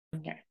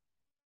Okay.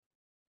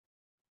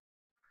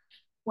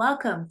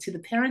 Welcome to the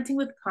Parenting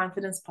with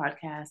Confidence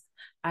podcast.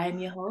 I am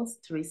your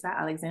host, Teresa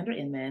Alexander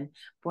Inman,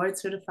 board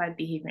certified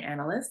behavior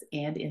analyst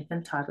and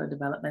infant toddler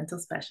developmental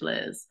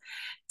specialist.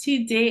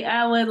 Today,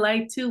 I would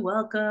like to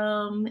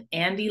welcome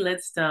Andy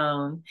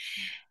Lidstone.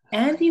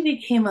 Andy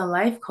became a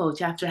life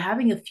coach after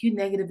having a few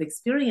negative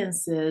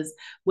experiences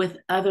with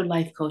other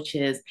life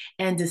coaches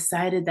and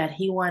decided that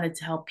he wanted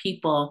to help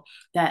people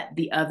that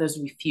the others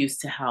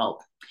refused to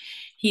help.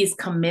 He is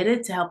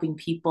committed to helping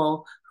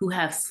people who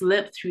have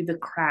slipped through the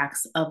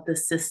cracks of the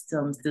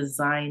systems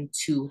designed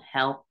to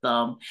help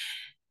them.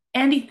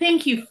 Andy,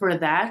 thank you for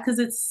that because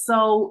it's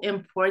so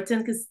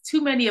important because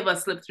too many of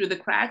us slip through the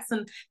cracks.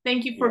 And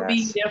thank you for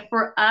being Yes, there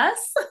for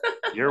us.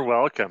 you're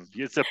welcome.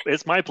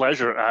 It's my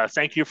pleasure.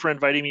 Thank you for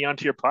inviting me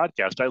onto your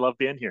podcast. I love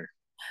being here.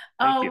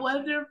 Thank Oh, you.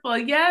 wonderful.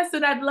 Yes.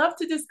 And I'd love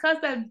to discuss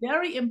that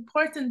very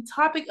important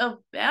topic of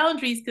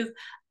boundaries because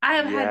I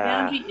have had Yeah,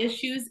 boundary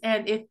issues.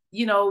 And if,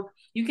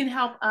 you can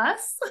help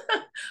us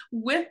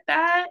with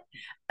that,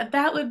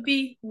 that would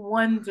be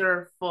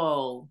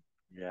wonderful.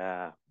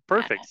 yeah,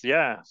 perfect.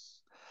 Yeah,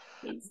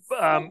 Okay,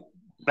 um, so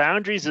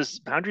boundaries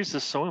is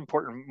so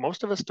important.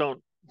 Most of us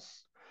don't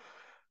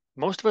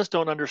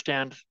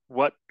understand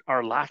what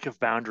our lack of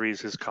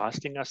boundaries is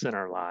costing us in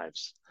our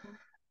lives,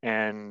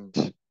 and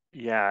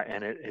yeah,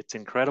 and it's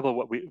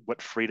incredible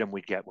what freedom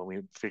we get when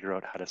we figure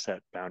out how to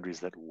set boundaries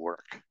that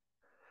work.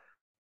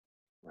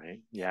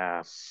 Right?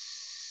 Yeah.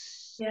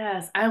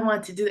 yes, I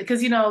want to do that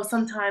because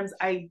sometimes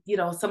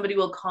somebody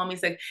will call me,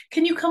 it's like,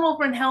 can you come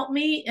over and help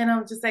me? And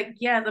I'm just like,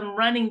 yes, I'm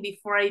running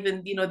before I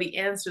even, the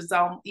answers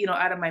all,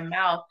 out of my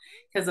mouth.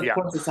 Because of Yeah,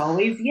 course it's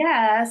always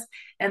yes.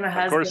 And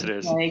my of course it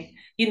husband's is. like,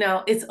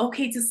 it's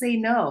okay to say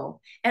no.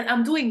 And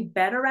I'm doing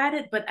better at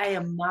it, but I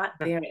am not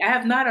there. I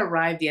have not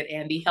arrived yet,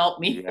 Andy.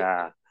 Help me.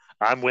 Yeah,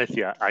 I'm with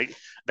you. I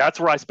That's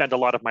where I spend a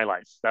lot of my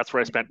life. That's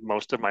where I spent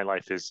most of my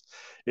life is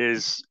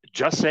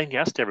just saying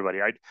yes to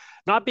everybody. I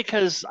Not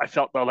because I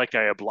felt like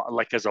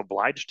like as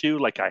obliged to,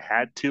 like I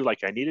had to, like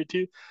I needed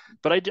to,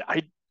 but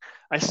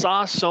I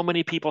saw so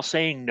many people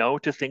saying no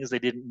to things they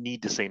didn't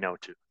need to say no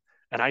to.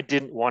 And I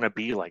didn't want to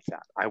be like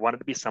that. I wanted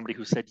to be somebody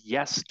who said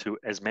yes to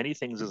as many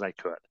things as I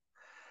could.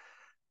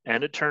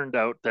 And it turned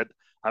out that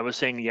I was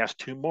saying yes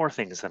to more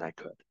things than I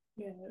could.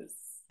 Yes.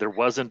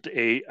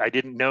 I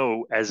didn't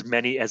know as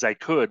many as I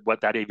could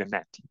what that even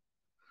meant.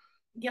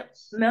 Yep.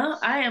 No,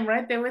 I am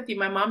right there with you.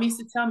 My mom used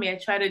to tell me I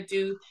try to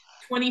do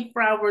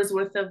 24 hours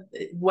worth of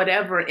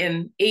whatever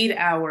in 8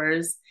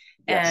 hours,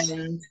 Yes.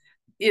 and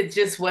it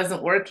just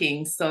wasn't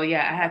working. So,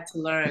 yeah, I Yeah. had to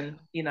learn,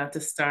 to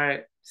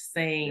start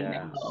saying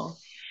Yeah. no.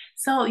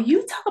 So,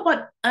 you talk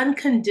about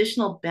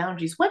unconditional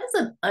boundaries. What is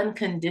an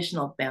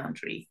unconditional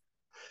boundary?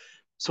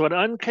 So an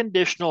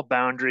unconditional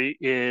boundary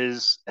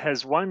is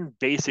has one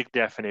basic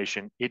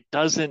definition. It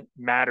doesn't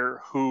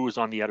matter who's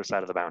on the other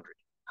side of the boundary.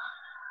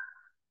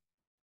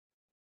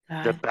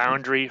 The God.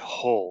 boundary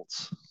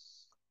holds.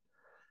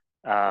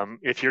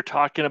 If you're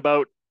talking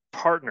about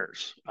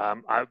partners,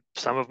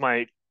 some of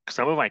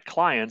my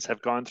clients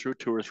have gone through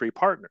two or three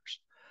partners.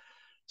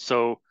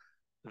 So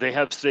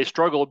they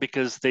struggle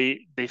because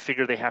they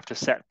figure they have to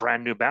set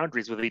brand new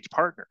boundaries with each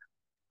partner.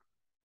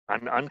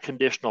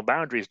 Unconditional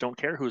boundaries don't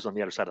care who's on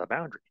the other side of the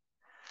boundary.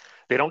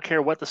 They don't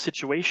care what the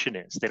situation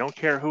is. They don't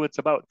care who it's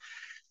about.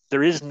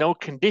 There is no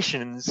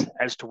conditions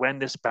as to when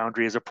this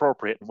boundary is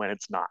appropriate and when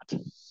it's not.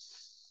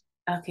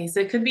 Okay, so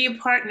it could be a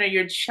partner,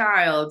 your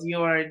child,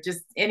 your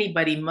just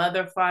anybody,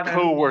 mother, father,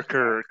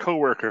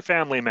 Coworker,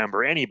 family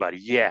member, anybody.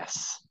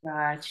 Yes.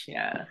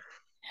 gotcha.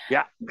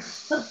 Yeah.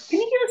 So can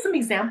you give us some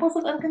examples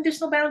of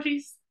unconditional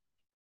boundaries?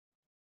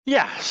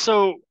 Yeah.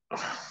 So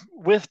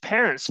with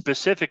parents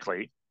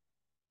specifically,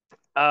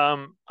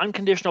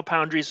 unconditional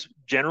boundaries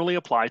generally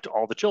apply to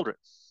all the children,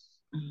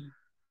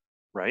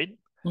 right?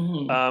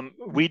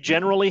 Mm-hmm. We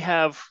generally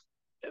have,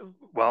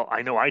 well,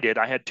 I know I did.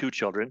 I had two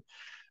children,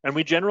 and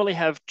we generally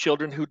have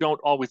children who don't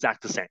always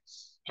act the same,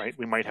 right?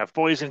 We might have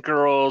boys and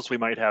girls. We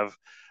might have,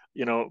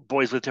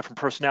 boys with different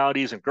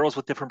personalities and girls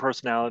with different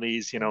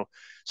personalities,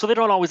 so they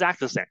don't always act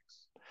the same.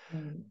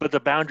 Mm. But the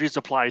boundaries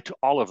apply to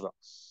all of them.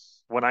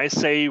 When I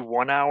say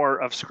 1 hour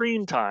of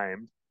screen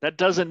time, that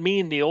doesn't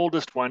mean the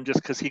oldest one,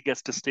 just because he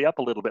gets to stay up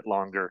a little bit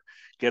longer,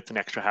 gets an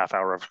extra half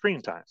hour of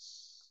screen time,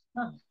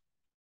 Oh,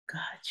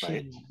 gotcha.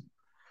 right?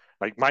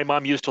 Like my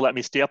mom used to let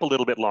me stay up a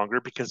little bit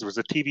longer because there was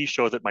a TV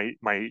show that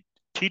my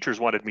teachers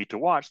wanted me to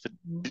watch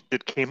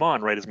that came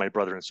on right as my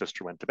brother and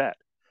sister went to bed.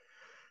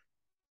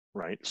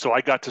 Right. So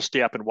I got to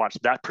stay up and watch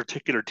that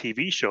particular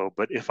TV show.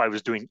 But if I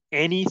was doing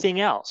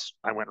anything else,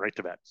 I went right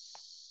to bed.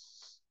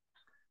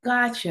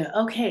 Gotcha.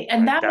 Okay.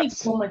 And Right. that makes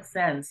That's so much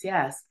sense.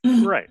 Yes.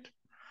 right.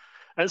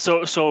 And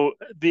so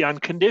the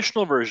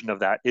unconditional version of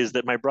that is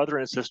that my brother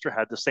and sister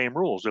had the same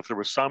rules. If there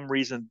was some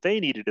reason they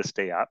needed to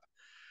stay up,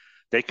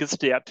 they could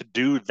stay up to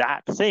do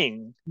that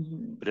thing.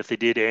 Mhm. But if they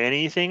did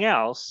anything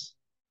else,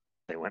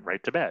 they went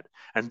right to bed.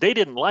 And they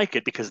didn't like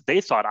it because they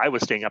thought I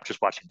was staying up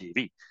just watching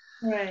TV,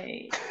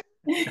 Right.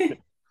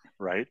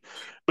 right?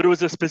 But it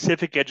was a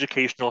specific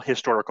educational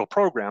historical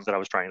program that I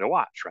was trying to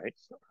watch, right?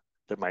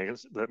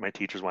 that my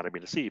teachers wanted me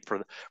to see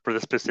for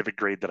the specific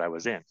grade that I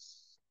was in.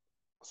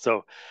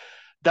 So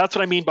that's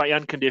what I mean by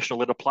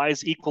unconditional. It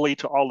applies equally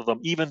to all of them,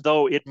 even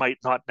though it might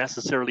not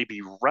necessarily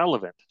be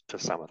relevant to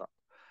some of them.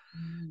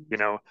 Mm. You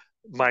know,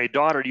 my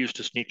daughter used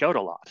to sneak out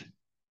a lot.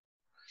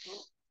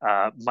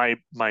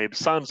 My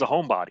son's a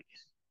homebody,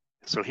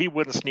 so he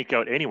wouldn't sneak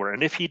out anywhere.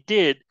 And if he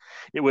did,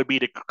 it would be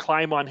to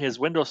climb on his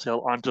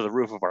windowsill onto the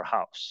roof of our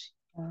house.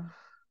 Yeah.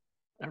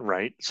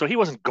 Right. So he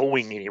wasn't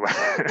going anywhere.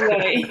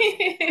 Right.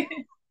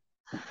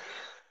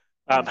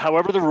 Yeah.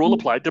 However, the rule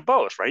applied to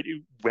both, right?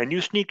 When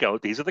you sneak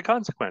out, these are the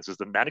consequences.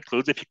 And that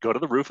includes if you go to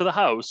the roof of the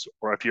house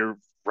or if you're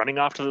running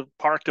off to the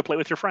park to play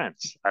with your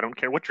friends. I don't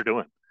care what you're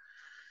doing.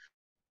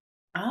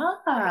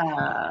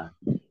 Ah,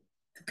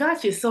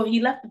 gotcha. So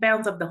he left the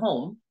bounds of the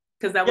home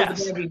because that was the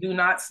Yes. boundary. Do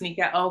not sneak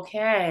out.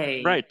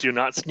 Okay. Right. Do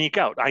not sneak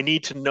out. I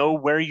need to know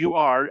where you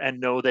are and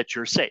know that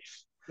you're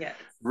safe. Yes.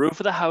 Roof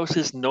of the house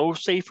is no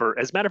safer.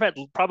 As a matter of fact,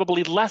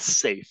 probably less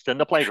safe than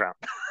the playground.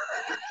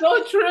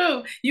 So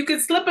true. You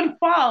could slip and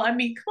fall. I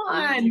mean, come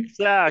on.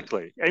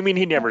 Exactly. I mean,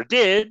 he never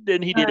did,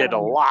 and he did it a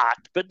Right. lot,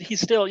 but he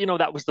still,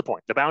 that was the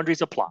point. The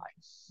boundaries apply.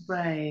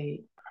 Right.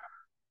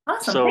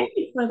 Awesome. So, Thank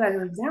you for that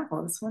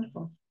example. That's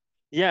wonderful.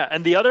 yeah.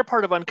 And the other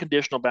part of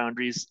unconditional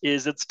boundaries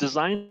is it's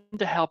designed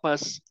to help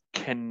us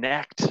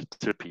connect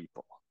to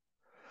people.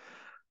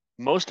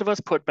 Most of us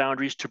put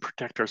boundaries to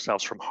protect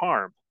ourselves from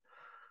harm,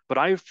 but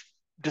I've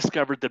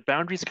discovered that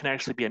boundaries can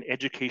actually be an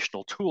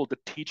educational tool to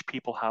teach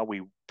people how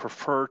we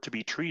prefer to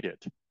be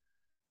treated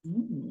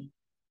Mm,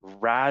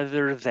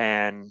 rather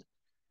than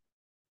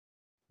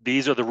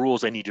these are the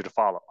rules I need you to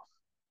follow.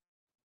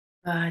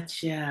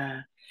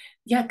 gotcha.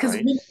 Yeah, because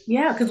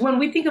Right. when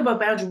we think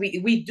about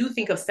boundary, we do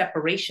think of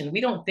separation.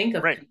 We don't think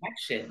of Right.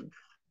 connection.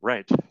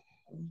 Right.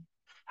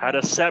 How Yeah.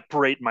 to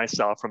separate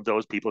myself from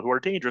those people who are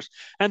dangerous.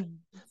 And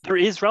there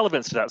is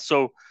relevance to that.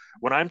 So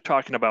when I'm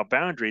talking about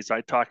boundaries,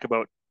 I talk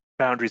about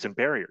boundaries and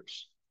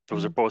barriers.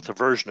 Those are Mm, both a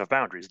version of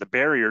boundaries. The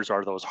barriers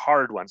are those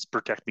hard ones,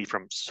 protect me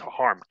from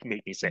harm,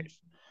 make me safe.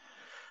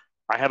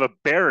 I have a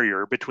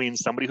barrier between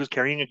somebody who's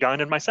carrying a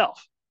gun and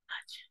myself,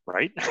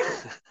 right?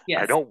 I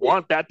yes. don't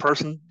want that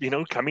person,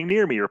 coming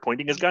near me or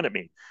pointing his gun at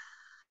me.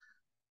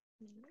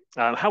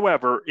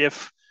 However,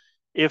 if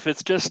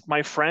it's just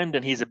my friend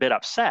and he's a bit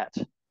upset,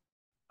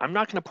 I'm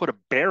not going to put a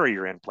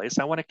barrier in place.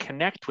 I want to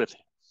connect with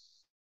him.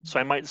 So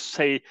I might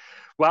say,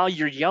 while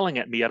you're yelling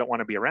at me, I don't want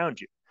to be around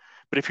you.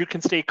 But if you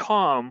can stay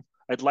calm,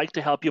 I'd like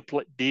to help you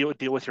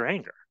deal with your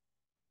anger.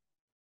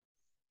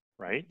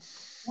 Right?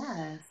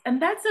 Yes.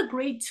 And that's a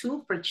great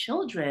tool for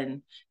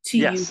children to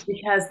use Yes.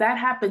 because that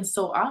happens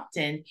so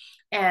often.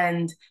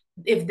 And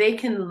if they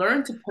can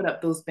learn to put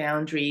up those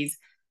boundaries,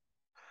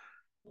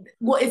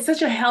 well, it's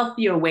such a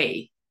healthier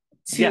way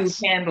to Yes.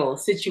 handle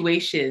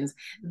situations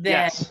than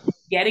Yes.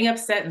 getting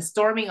upset and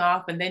storming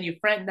off. And then your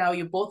friend, now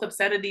you're both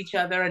upset at each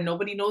other and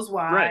nobody knows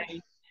why.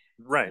 Right.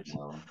 Right.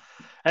 So,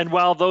 And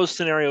while those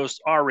scenarios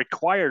are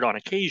required on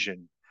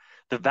occasion,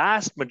 the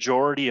vast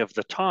majority of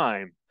the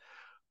time,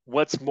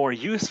 what's more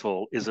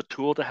useful is a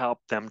tool to help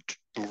them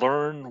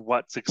learn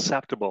what's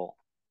acceptable,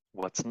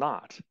 what's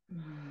not.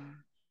 mm,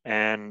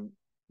 And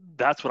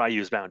that's what I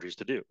use boundaries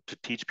to do, to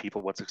teach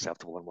people what's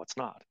acceptable and what's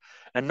not.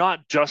 And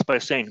not just by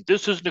saying,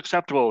 this isn't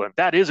acceptable and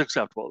that is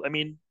acceptable. I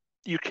mean,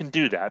 you can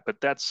do that,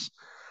 but that's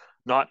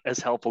not as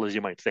helpful as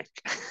you might think.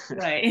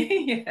 right.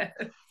 Yes,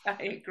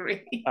 I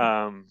agree.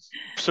 um,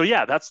 so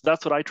yeah, that's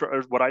what I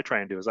try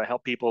and do is I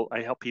help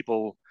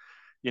people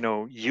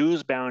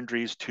use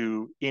boundaries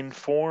to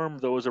inform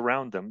those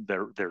around them,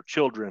 their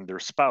children, their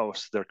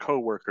spouse, their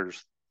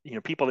coworkers,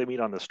 people they meet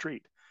on the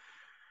street,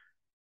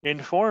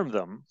 inform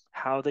them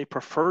how they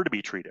prefer to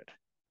be treated.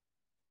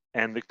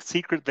 And the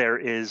secret there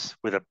is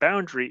with a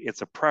boundary,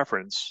 it's a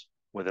preference.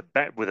 With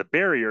a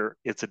barrier,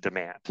 it's a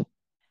demand.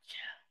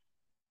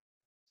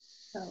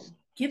 So,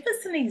 give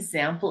us an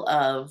example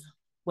of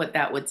what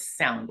that would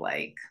sound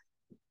like.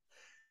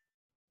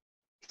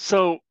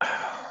 So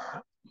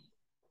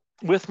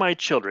with my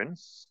children,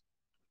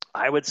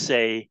 I would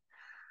say,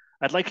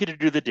 I'd like you to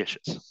do the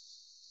dishes,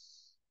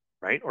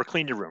 right? Or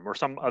clean your room or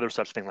some other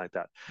such thing like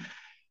that.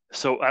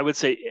 So I would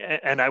say,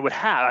 and I would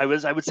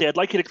say, I'd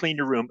like you to clean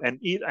your room,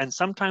 and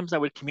sometimes I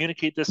would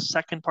communicate this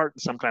second part,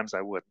 and sometimes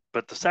I would.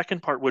 But the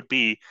second part would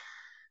be,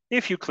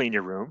 if you clean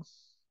your room,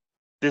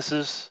 this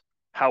is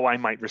how I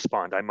might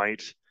respond. I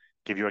might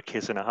give you a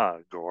kiss and a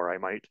hug, or I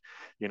might,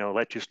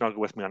 let you snuggle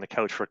with me on the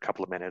couch for a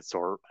couple of minutes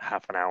or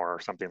half an hour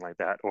or something like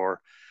that. Or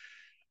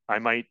I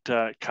might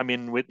come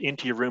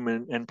into your room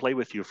and play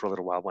with you for a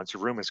little while once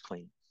your room is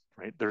clean,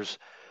 right? There's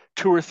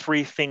two or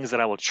three things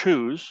that I will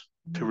choose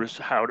to Mm,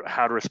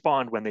 how to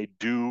respond when they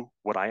do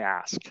what I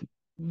ask.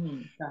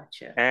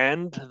 gotcha.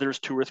 And there's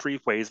two or three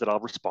ways that I'll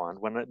respond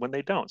when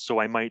they don't. So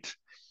I might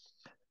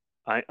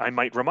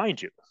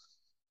remind you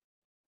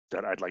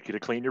that I'd like you to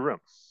clean your room.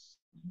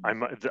 I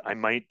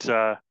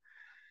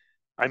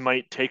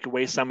might take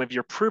away some of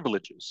your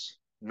privileges,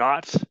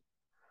 not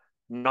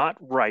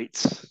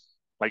rights,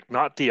 like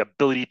not the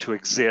ability to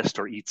exist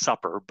or eat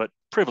supper, but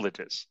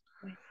privileges,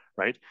 Right.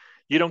 right?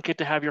 You don't get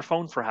to have your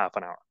phone for half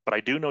an hour, but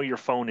I do know your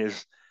phone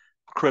is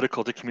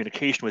critical to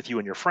communication with you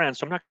and your friends.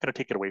 So I'm not going to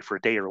take it away for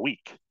a day or a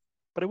week,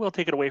 but I will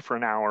take it away for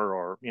an hour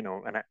or,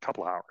 a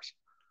couple of hours.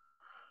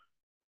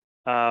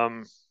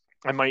 Um,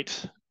 I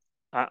might,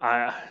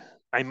 I,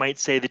 I might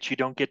say that you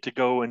don't get to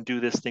go and do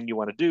this thing you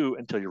want to do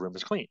until your room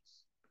is clean,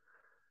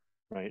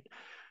 right?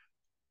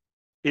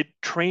 It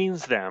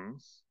trains them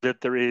that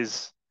there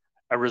is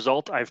a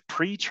result I've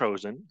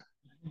pre-chosen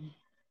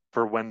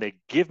for when they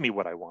give me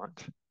what I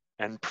want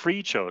and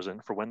pre-chosen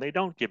for when they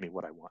don't give me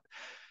what I want.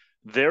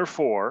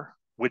 Therefore,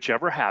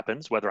 whichever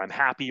happens, whether I'm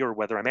happy or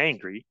whether I'm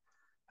angry,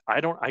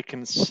 I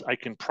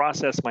can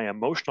process my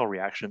emotional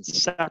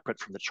reactions separate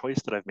from the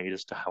choice that I've made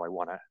as to how I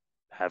want to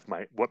have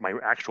what my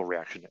actual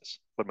reaction is,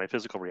 what my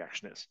physical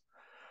reaction is.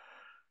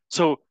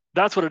 So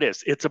that's what it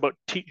is. It's about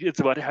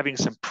having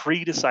some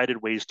pre-decided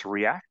ways to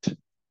react,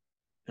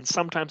 and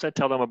sometimes I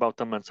tell them about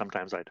them, and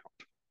sometimes I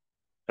don't.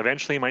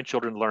 Eventually, my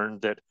children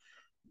learned that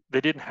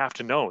they didn't have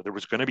to know there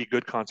was going to be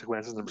good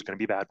consequences and there was going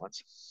to be bad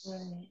ones.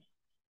 Right.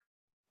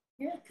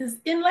 Yeah, because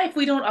in life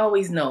we don't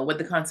always know what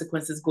the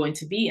consequence is going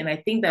to be, and I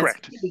think that's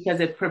Correct. because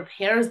it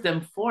prepares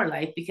them for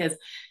life. Because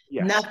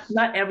Yes,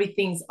 not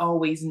everything's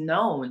always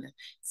known,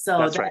 so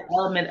that's that right.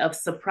 element of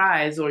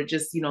surprise or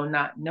just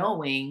not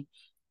knowing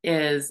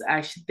is,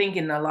 I should think,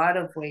 in a lot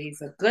of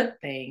ways a good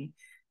thing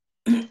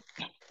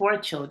for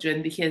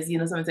children. Because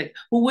someone's like,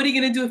 well, what are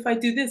you going to do if I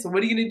do this, or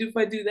what are you going to do if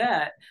I do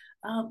that?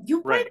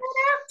 You find Right.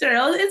 out after.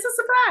 Oh, it's a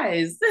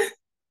surprise.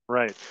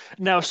 Right.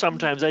 Now,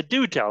 sometimes I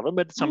do tell them,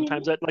 but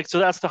sometimes I like, so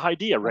that's the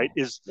idea, right?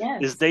 Is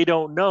Yes. they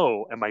don't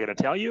know, am I going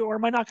to tell you or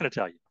am I not going to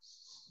tell you?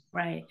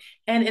 Right.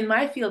 And in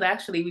my field,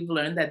 actually, we've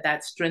learned that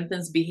that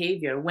strengthens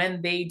behavior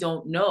when they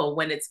don't know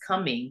when it's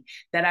coming.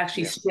 That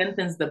actually Yes.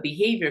 strengthens the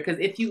behavior. Because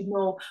if you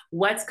know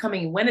what's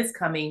coming, when it's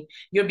coming,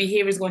 your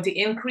behavior is going to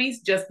increase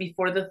just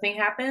before the thing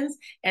happens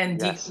and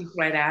Yes. decrease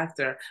right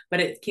after. But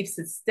it keeps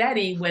it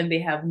steady when they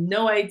have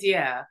no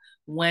idea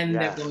when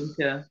they're Yeah. going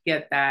to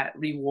get that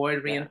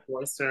reward, Yeah.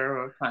 reinforcer,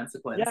 or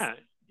consequence. Yeah.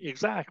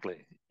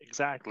 Exactly.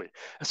 Exactly.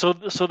 So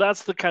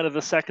that's the kind of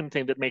the second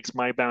thing that makes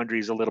my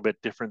boundaries a little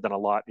bit different than a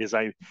lot is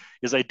I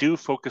do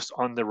focus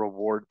on the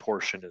reward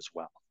portion as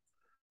well.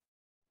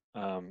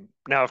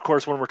 Now, of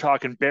course, when we're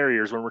talking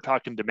barriers, when we're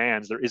talking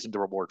demands, there isn't a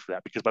reward for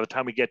that because by the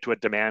time we get to a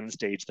demand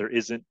stage, there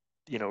isn't,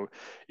 you know,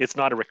 it's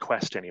not a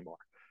request anymore,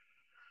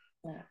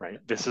 Yeah. right?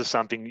 This is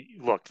something,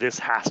 look, this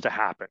has to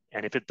happen.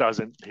 And if it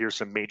doesn't, here's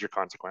some major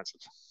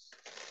consequences.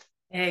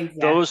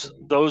 Those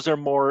Exactly. those are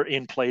more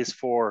in place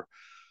for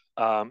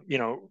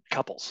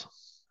couples,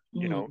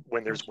 Mhm.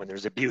 when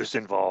there's abuse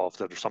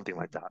involved or something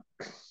like that.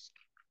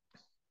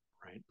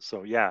 Right.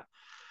 So yeah,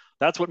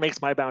 that's what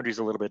makes my boundaries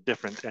a little bit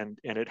different. And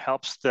it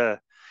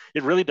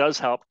really does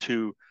help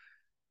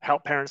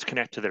parents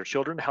connect to their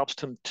children, helps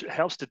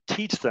to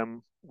teach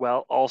them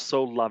while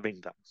also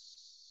loving them.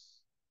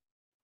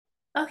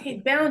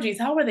 Okay, boundaries.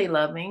 How are they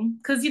loving?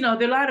 Because there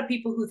are a lot of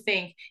people who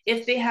think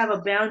if they have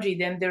a boundary,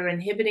 then they're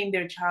inhibiting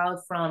their child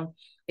from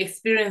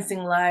experiencing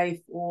life,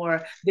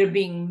 or they're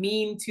being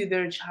mean to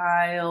their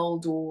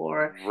child,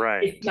 or it's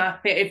Right.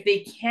 not fair. If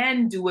they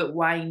can do it,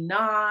 why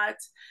not?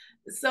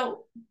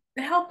 So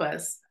help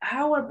us.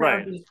 How are Right.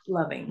 boundaries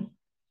loving?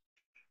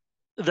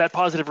 That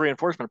positive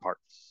reinforcement part.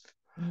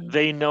 Mhm.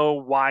 They know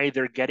why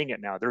they're getting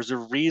it now. There's a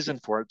reason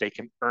for it. They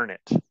can earn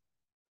it.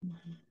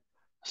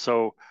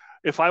 So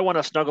if I want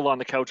to snuggle on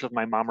the couch with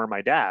my mom or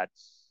my dad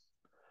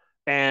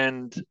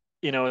and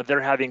they're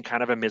having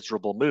kind of a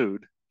miserable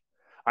mood,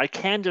 I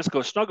can just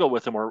go snuggle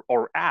with them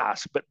or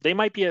ask, but they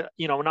might be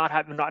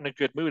not in a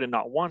good mood and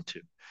not want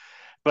to.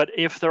 But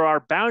if there are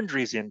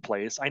boundaries in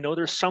place, I know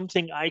there's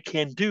something I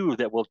can do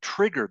that will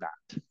trigger them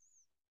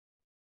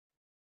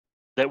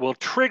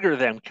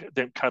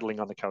cuddling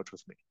on the couch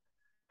with me.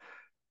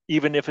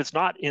 Even if it's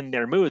not in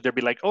their mood, they'll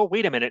be like, oh,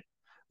 wait a minute,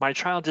 my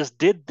child just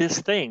did this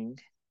thing.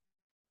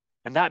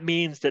 And that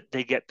means that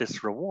they get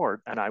this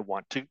reward. And I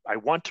want to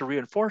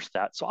reinforce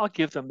that. So I'll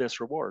give them this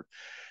reward.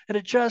 And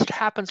it just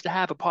happens to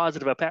have a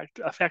positive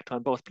effect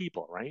on both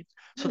people, right?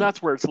 So Hmm.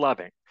 that's where it's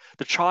loving.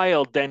 The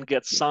child then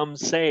gets some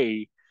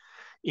say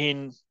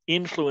in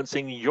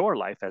influencing your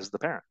life as the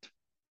parent.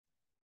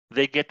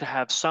 They get to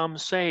have some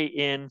say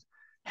in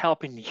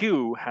helping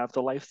you have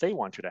the life they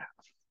want you to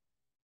have.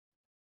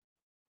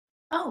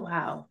 Oh,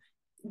 wow.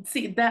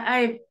 See, that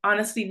I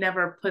honestly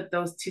never put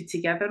those two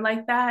together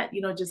like that,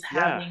 just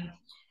Yeah, having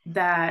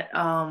that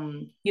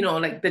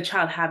like the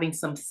child having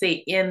some say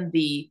in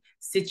the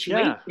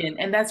yeah, situation.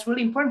 And that's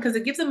really important because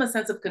it gives them a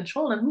sense of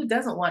control. And who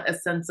doesn't want a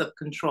sense of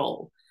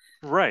control,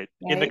 right.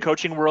 In the right?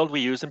 coaching world,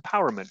 we use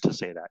empowerment to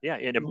say that. Yeah,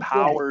 it Yes,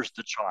 empowers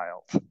the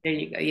child. there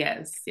you go.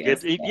 Yes,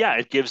 Gives yes. it, yeah,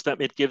 it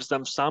gives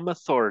them some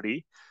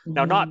authority.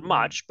 Now, not Mhm.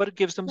 much, but it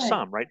gives them Right.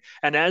 some, right?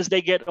 And as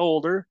they get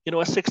older, a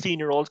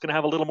 16-year-old is going to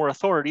have a little more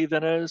authority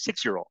than a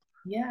 6-year-old,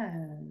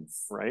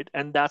 Yes. right?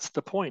 And that's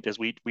the point, is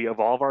we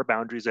evolve our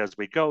boundaries as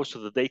we go so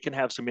that they can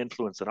have some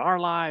influence in our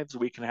lives,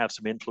 we can have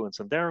some influence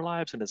in their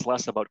lives, and it's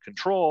less about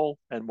control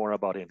and more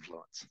about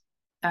influence.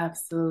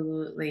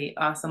 Absolutely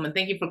awesome. And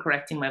thank you for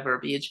correcting my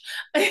verbiage.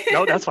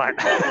 No, that's fine.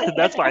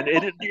 That's fine.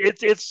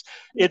 It's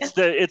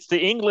the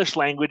English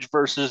language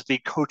versus the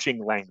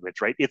coaching language,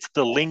 right? It's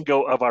the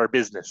lingo of our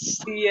business.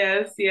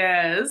 Yes,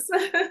 yes.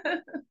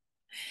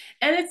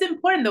 And it's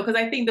important though, because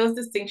I think those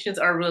distinctions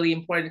are really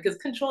important because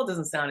control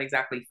doesn't sound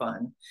exactly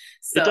fun. It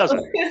So,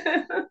 doesn't.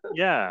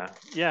 Yeah,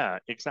 yeah,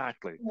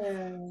 exactly.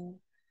 yeah.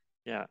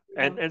 Yeah,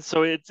 Yeah. and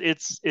so it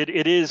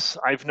is.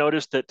 I've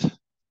noticed that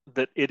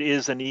it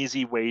is an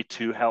easy way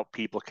to help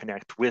people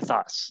connect with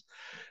us.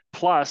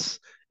 Plus,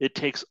 it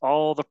takes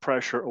all the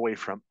pressure away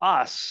from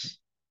us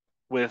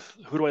with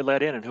who do I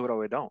let in and who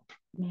do I don't.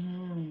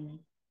 Mm.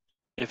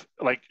 If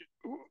like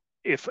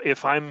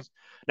if I'm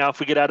now if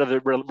we get out of the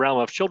realm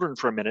of children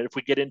for a minute, if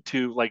we get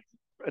into like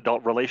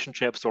adult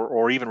relationships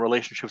or even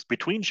relationships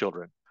between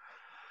children,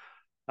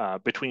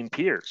 between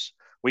peers,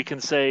 we can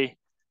say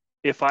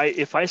if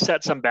I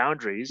set some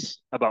boundaries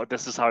about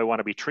this is how I want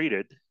to be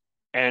treated,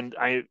 and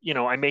I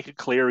make it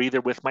clear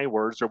either with my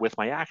words or with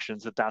my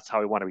actions that that's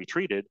how I want to be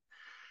treated,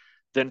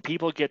 then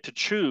people get to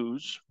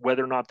choose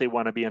whether or not they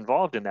want to be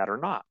involved in that or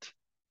not.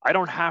 I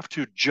don't have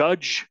to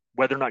judge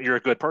whether or not you're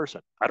a good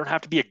person. I don't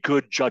have to be a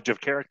good judge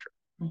of character.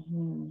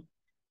 Mhm.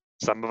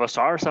 Some of us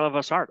are, some of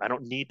us aren't. I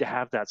don't need to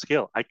have that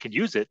skill. I can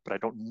use it, but I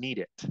don't need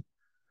it.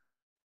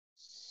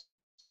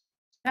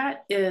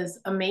 That is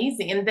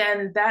amazing. And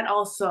then that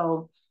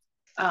also,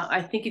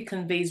 I think it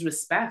conveys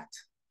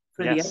respect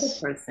for the other Yes,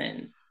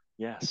 person.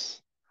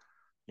 yes,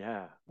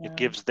 yeah. It Yeah.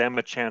 gives them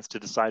a chance to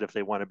decide if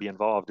they want to be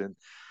involved. And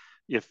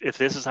if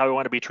this is how I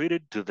want to be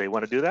treated, do they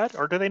want to do that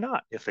or do they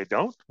not? If they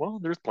don't, well,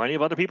 there's plenty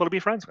of other people to be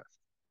friends with.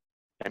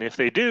 And if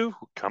they do,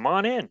 come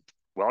on in,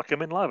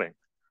 welcome and loving,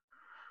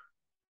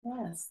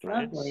 Yes,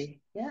 right?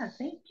 lovely. Yeah,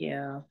 thank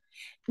you.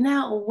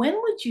 Now, when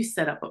would you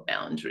set up a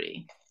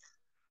boundary?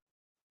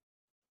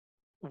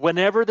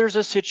 Whenever there's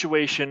a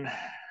situation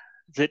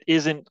that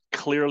isn't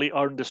clearly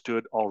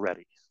understood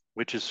already,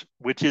 which is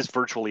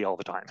virtually all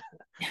the time.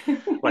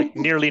 Like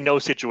nearly no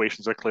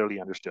situations are clearly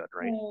understood,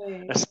 right?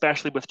 Right.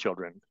 Especially with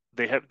children.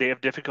 They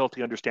have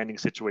difficulty understanding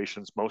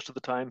situations most of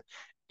the time,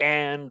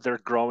 and they're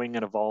growing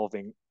and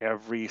evolving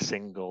every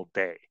single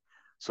day.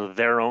 So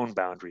their own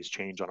boundaries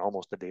change on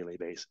almost a daily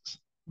basis,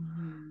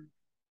 Mhm.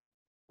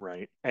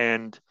 right?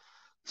 And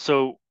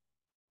so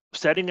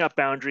setting up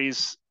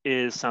boundaries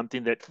is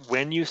something that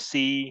when you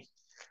see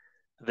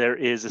there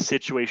is a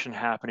situation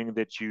happening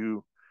that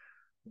you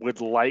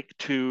would like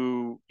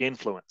to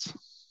influence,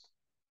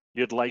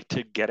 you'd like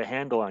to get a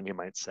handle on, you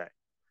might say.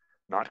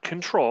 Not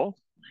control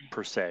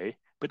per se,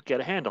 but get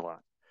a handle on.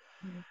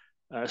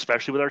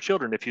 Especially with our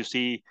children. If you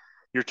see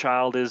your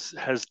child has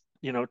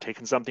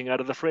taken something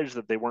out of the fridge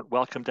that they weren't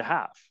welcome to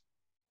have,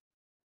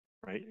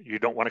 right? You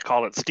don't want to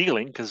call it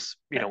stealing because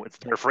it's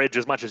their fridge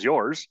as much as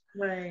yours.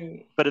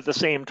 Right. But at the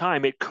same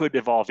time, it could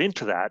evolve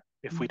into that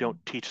if we Mhm.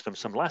 don't teach them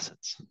some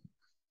lessons.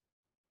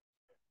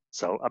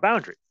 So a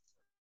boundary.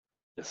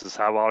 This is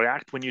how I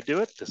act when you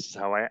do it. This is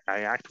how I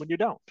act when you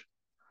don't.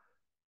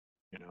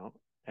 You know,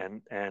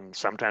 and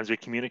sometimes we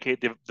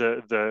communicate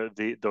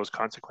the those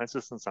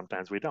consequences, and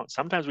sometimes we don't.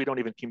 Sometimes we don't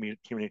even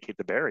communicate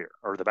the barrier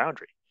or the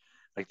boundary,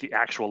 like the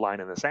actual line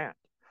in the sand.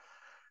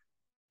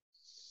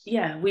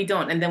 Yeah, we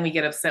don't. And then we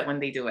get upset when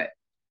they do it.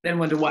 Then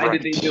wonder why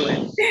did they Right. do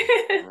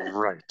it?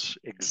 Right.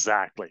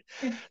 Exactly.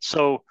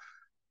 So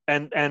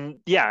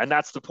and yeah, and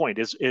that's the point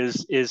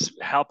is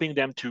helping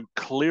them to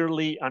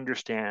clearly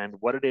understand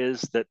what it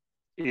is that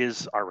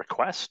is our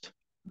request,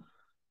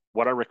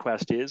 what our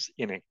request is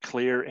in a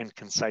clear and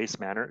concise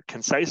manner.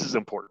 Concise is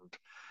important.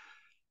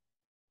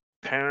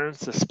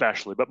 Parents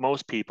especially, but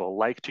most people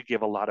like to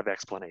give a lot of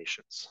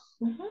explanations.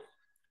 Mhm.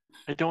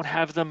 I don't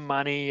have the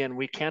money and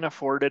we can't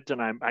afford it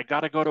and I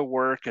got to go to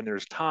work and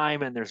there's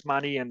time and there's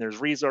money and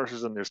there's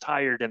resources and there's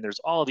tired and there's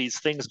all these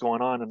things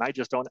going on and I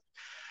just don't.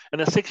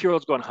 And the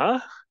 6-year-old's going, huh?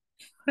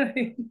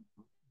 Right.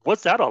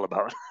 What's that all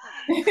about?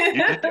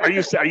 Are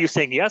you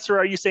saying yes or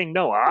are you saying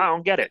no? I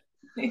don't get it.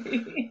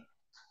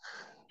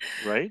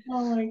 Right.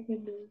 Oh my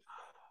goodness.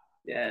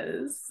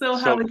 Yes. So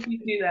how So would you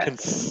do that then?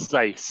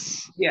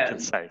 concise, Yes.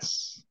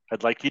 concise.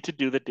 I'd like you to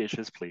do the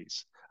dishes,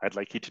 please. I'd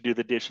like you to do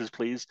the dishes,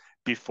 please,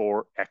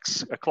 before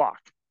X o'clock,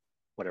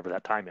 whatever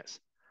that time is.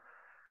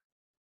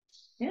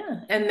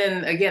 Yeah. And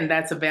then again,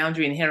 that's a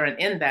boundary inherent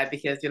in that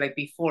because you're like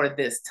before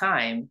this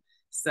time.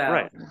 So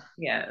Right,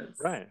 yes.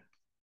 right,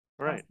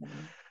 right.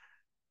 Awesome.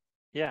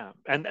 Yeah.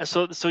 And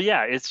so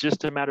yeah, it's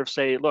just a matter of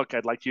say, look,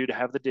 I'd like you to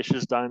have the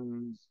dishes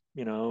done,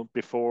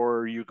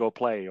 before you go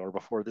play or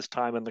before this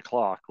time in the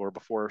clock or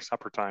before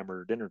supper time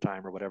or dinner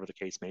time or whatever the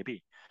case may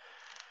be.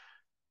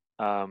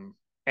 And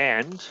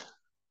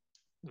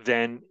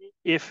then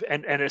if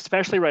and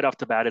especially right off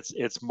the bat,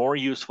 it's more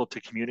useful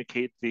to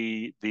communicate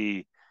the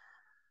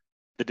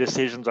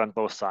decisions on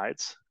both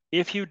sides.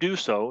 If you do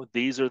so,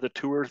 these are the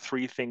 2 or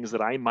 3 things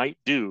that I might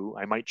do.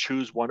 I might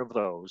choose one of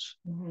those,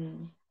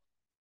 Mhm.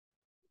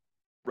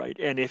 right?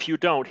 And if you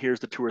don't, here's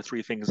the 2 or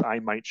 3 things I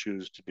might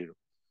choose to do.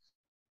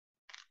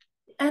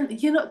 And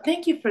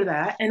thank you for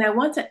that. And I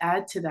want to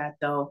add to that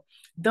though,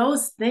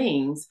 those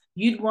things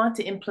you'd want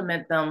to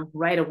implement them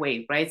right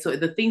away, right? So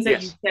the things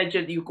that you Yes,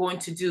 said you're going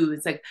to do,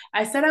 it's like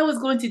I said I was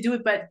going to do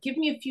it, but give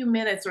me a few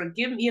minutes or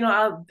give me,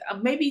 I'll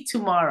maybe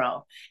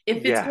tomorrow. If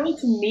it's yeah, going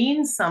to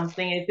mean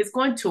something, if it's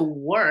going to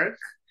work,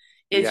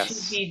 it should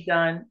yes. be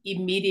done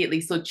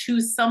immediately. So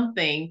choose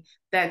something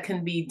that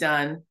can be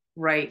done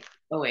right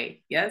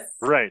away. Yes.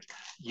 Right.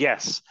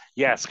 Yes.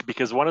 Yes.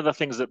 Because one of the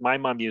things that my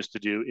mom used to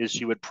do is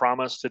she would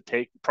promise to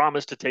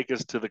take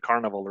us to the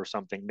carnival or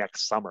something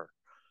next summer.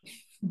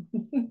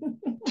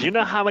 Do you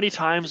know how many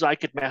times I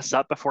could mess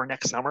up before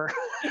next summer?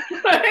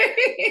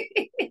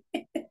 Right.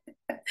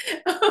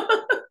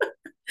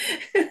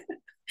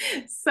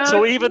 So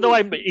So even though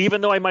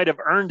I might have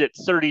earned it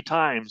 30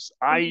 times,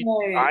 I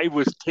right, I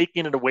was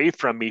taking it away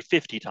from me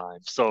 50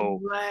 times.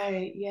 So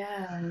right,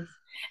 yes,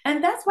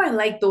 and that's why I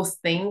like those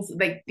things,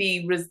 like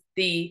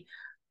the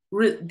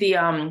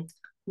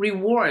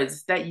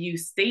rewards that you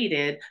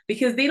stated,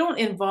 because they don't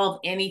involve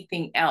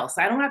anything else.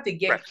 I don't have to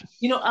get correct.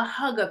 a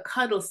hug, a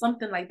cuddle,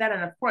 something like that.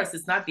 And of course,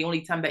 it's not the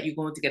only time that you're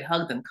going to get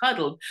hugged and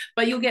cuddled,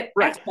 but you'll get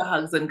Right. extra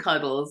hugs and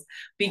cuddles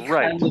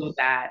Right. because of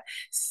that.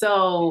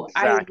 So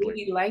I Exactly.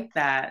 really like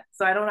that.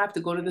 So I don't have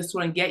to go to the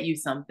store and get you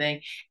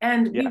something.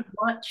 And Yeah. we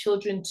want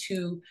children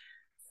to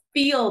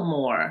feel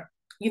more,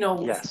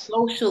 Yes.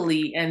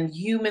 socially and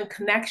human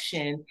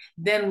connection,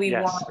 then we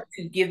want Yes.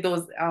 to give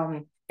those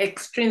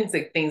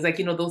extrinsic things, like,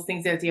 those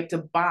things that you have to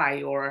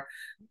buy or,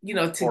 to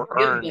Or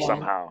give earn them.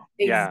 somehow.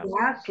 Yeah.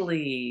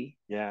 Exactly.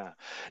 Yeah.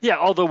 Yeah.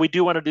 Although we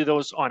do want to do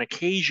those on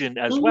occasion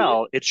as Mm-hmm.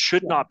 well, it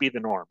should Yeah, not be the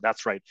norm.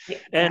 That's right.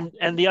 And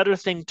exactly. the other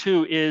thing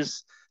too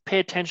is pay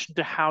attention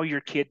to how your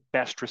kid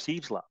best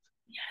receives love.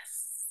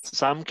 Yes.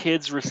 Some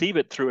kids receive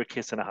it through a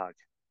kiss and a hug.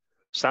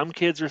 Some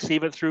kids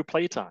receive it through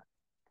playtime.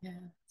 Yeah.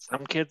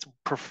 Some kids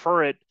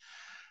prefer it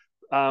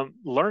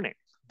learning.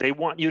 They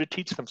want you to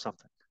teach them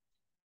something.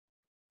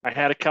 I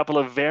had a couple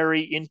of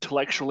very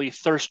intellectually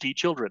thirsty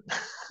children.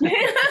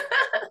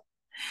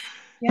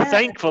 Yeah.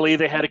 Thankfully,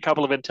 they had a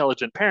couple of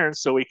intelligent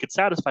parents, so we could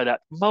satisfy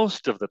that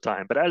most of the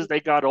time. But as they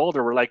got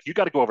older, we're like, you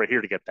got to go over here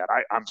to get that.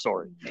 I'm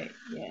sorry. Right.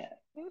 Yeah.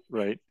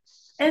 Right.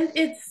 And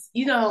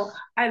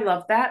I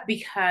love that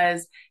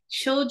because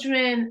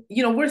children,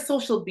 we're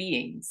social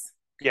beings.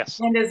 Yes.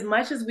 And as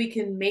much as we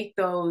can make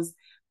those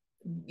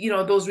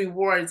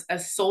rewards a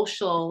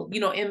social,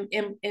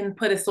 and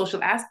put a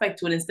social aspect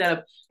to it, instead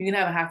of you can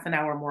have a half an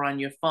hour more on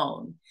your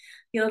phone,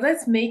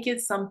 let's make it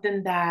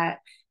something that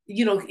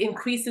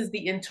increases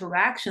the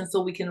interaction,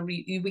 so we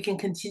can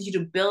continue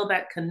to build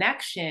that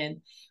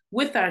connection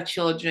with our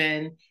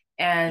children,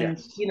 and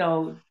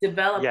Yes.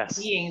 develop Yes.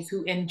 beings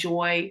who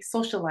enjoy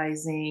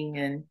socializing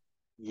and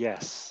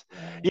Yes.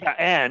 yeah.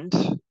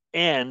 Yeah.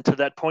 And to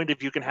that point,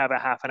 if you can have a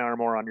half an hour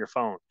more on your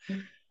phone,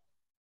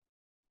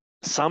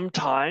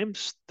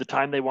 sometimes the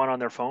time they want on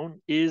their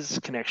phone is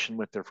connection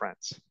with their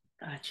friends.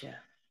 Gotcha.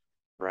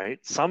 Right?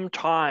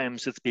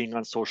 Sometimes it's being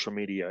on social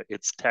media,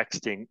 it's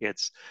texting,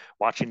 it's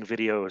watching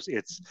videos,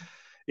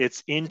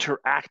 it's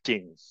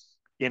interacting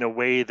in a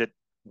way that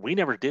we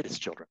never did as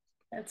children.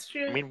 That's I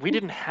true. mean, we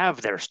didn't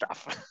have their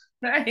stuff.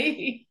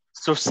 Right.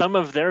 So some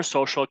of their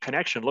social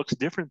connection looks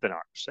different than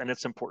ours, and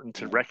it's important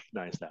to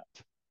recognize that.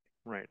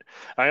 Right.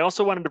 I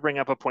also wanted to bring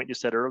up a point you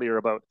said earlier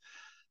about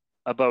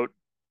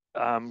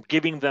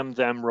giving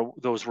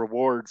those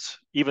rewards,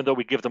 even though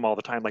we give them all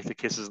the time, like the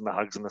kisses and the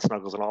hugs and the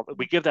snuggles and all that.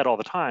 We give that all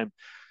the time.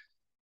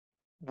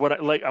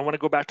 I want to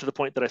go back to the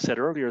point that I said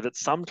earlier, that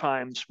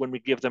sometimes when we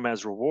give them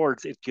as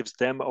rewards, it gives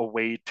them a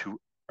way to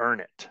earn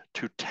it,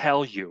 to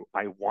tell you,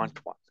 I want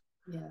one.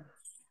 Yeah.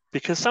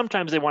 Because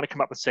sometimes they want to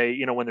come up and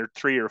say, when they're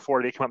 3 or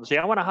 4, they come up and say,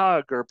 I want a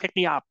hug or pick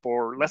me up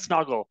or let's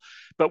snuggle.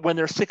 But when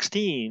they're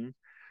 16,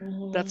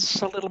 Mm-hmm.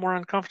 that's a little more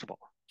uncomfortable.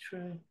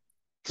 True.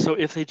 So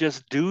if they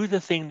just do the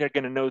thing they're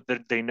going to know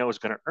that they know is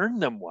going to earn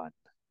them one,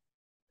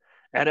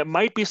 and it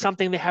might be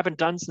something they haven't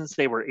done since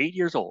they were 8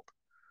 years old,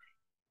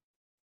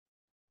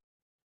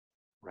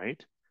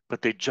 right?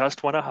 But they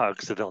just want a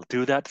hug, so they'll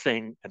do that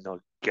thing and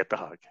they'll get the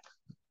hug.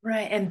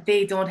 Right. And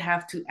they don't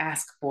have to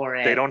ask for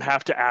They it. don't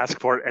have to ask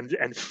for it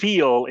and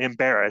feel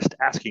embarrassed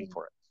asking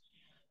for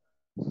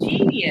it,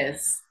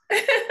 Genius.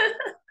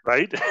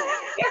 right?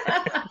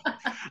 Yeah.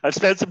 I've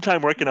spent some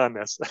time working on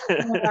this.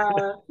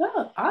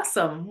 Well,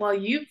 awesome. Well,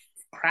 you've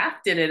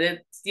crafted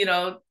it.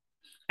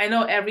 I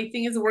know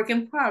everything is a work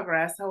in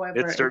progress. It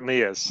However,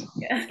 certainly is.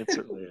 yeah, It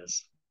certainly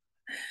is.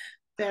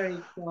 very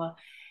cool.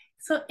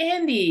 So,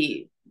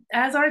 Andy,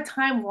 as our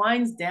time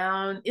winds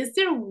down, is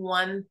there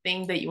one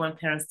thing that you want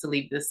parents to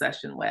leave this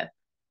session with?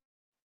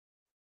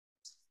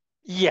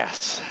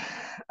 Yes.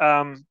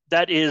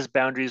 That is,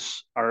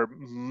 boundaries are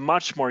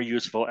much more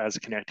useful as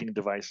connecting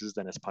devices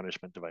than as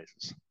punishment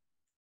devices.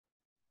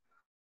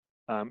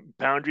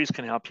 Boundaries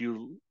can help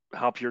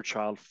your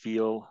child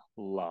feel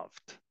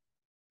loved,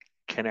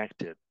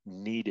 connected,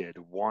 needed,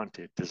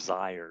 wanted,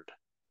 desired,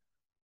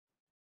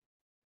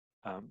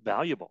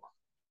 valuable.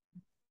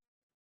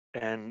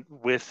 And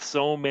with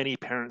so many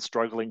parents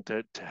struggling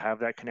to have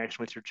that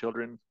connection with your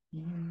children,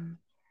 Mhm.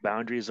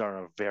 Boundaries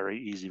are a very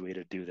easy way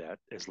to do that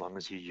as long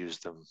as you use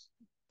them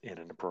in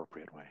an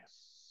appropriate way.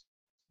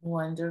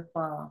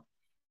 Wonderful.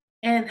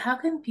 And how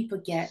can people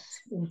get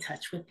in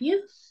touch with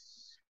you?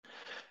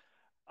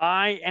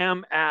 I'm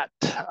on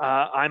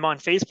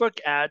Facebook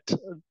at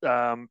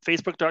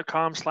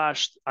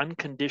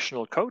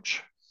facebook.com/unconditional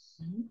coach.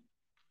 Mhm.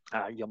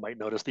 You might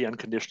notice the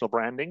unconditional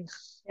branding.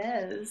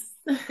 Yes.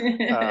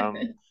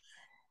 Um,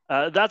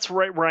 that's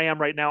right where I am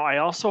right now. I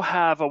also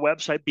have a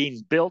website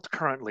being built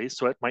currently,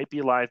 so it might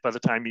be live by the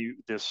time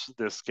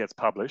this gets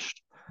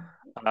published.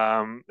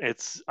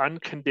 It's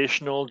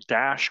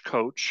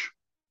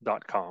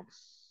unconditional-coach.com.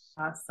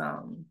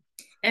 Awesome.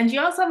 And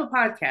you also have a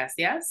podcast,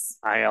 yes?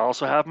 I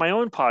also have my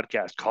own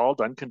podcast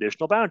called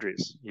Unconditional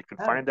Boundaries. You can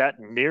Oh, find that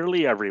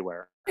nearly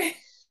everywhere.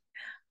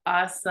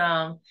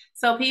 awesome.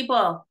 So,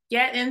 people,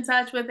 get in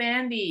touch with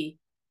Andy.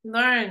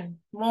 Learn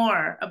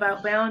more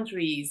about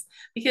boundaries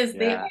because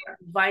they Yeah, are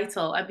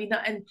vital. I mean,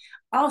 and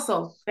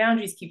also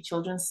boundaries keep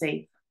children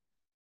safe.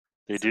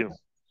 they So, do.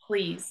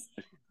 please,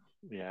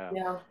 Yeah,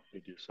 you know, they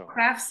do so.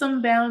 craft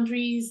some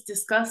boundaries,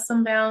 discuss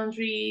some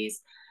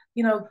boundaries,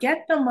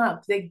 get them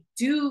up. They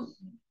do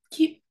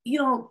keep,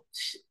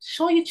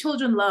 show your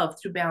children love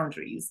through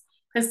boundaries.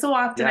 Because so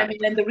often, I Yeah,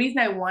 mean, and the reason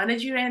I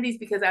wanted you, Andy, is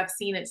because I've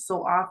seen it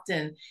so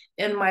often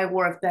in my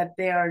work that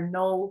there are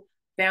no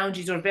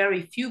boundaries or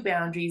very few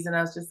boundaries. And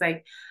I was just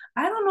like,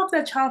 I don't know if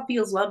that child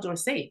feels loved or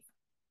safe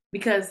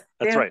because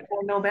that's there right.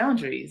 are no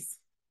boundaries.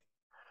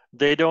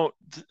 They don't,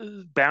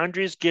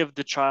 boundaries give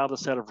the child a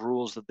set of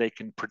rules that they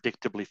can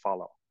predictably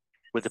follow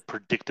with a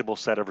predictable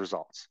set of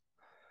results.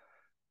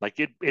 Like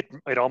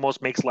it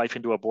almost makes life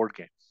into a board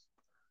game.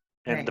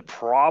 And the Right.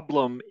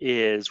 problem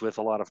is with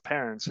a lot of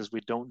parents is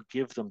we don't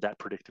give them that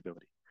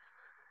predictability.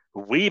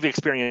 We've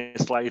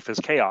experienced life as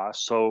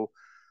chaos, so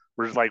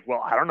we're like,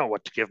 well, I don't know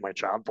what to give my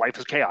child. Life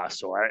is chaos,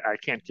 so I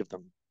can't give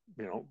them.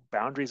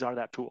 Boundaries are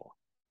that tool,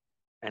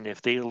 and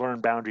if they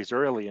learn boundaries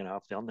early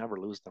enough, they'll never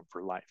lose them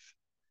for life.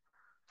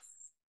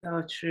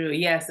 So true.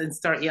 Yes. And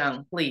start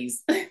young,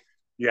 please.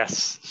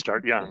 Yes,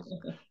 start young.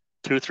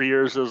 2 3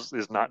 years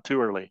is not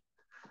too early.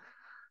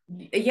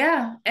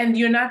 Yeah, and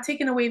you're not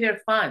taking away their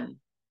fun.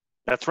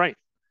 That's right.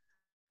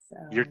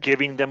 You're So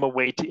giving them a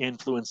way to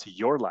influence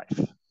your life.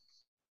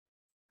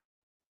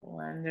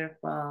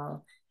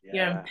 wonderful. You're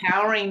Yeah.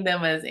 empowering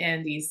them, as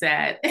Andy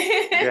said.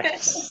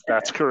 Yes,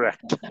 that's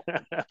correct.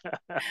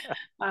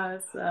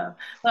 Awesome.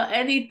 Well,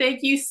 Andy,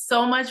 thank you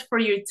so much for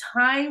your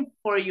time,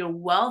 for your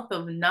wealth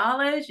of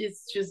knowledge.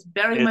 It's just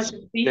very much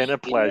It's been a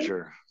appreciated.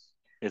 pleasure.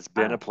 It's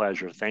been Uh, a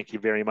pleasure. Thank you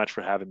very much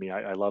for having me.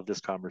 I love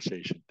this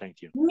conversation.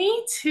 Thank you.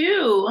 Me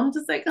too. I'm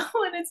just like,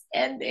 oh, and it's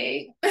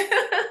ending.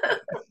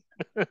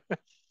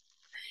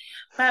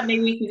 But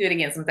maybe we can do it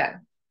again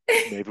sometime.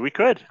 Maybe we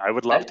could. I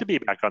would love to be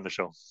back on the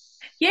show.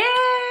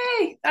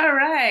 Yay! All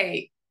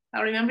right.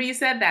 I'll remember you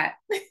said that.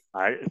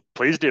 I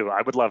please do.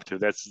 I would love to.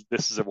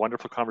 This is a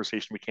wonderful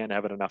conversation. We can't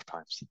have it enough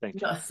times. Thank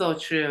you. No, so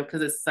true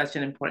because it's such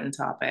an important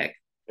topic.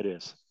 It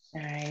is.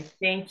 All right.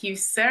 Thank you,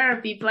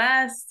 sir. Be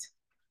blessed.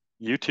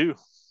 You too.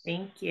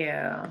 Thank you.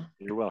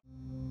 You're welcome.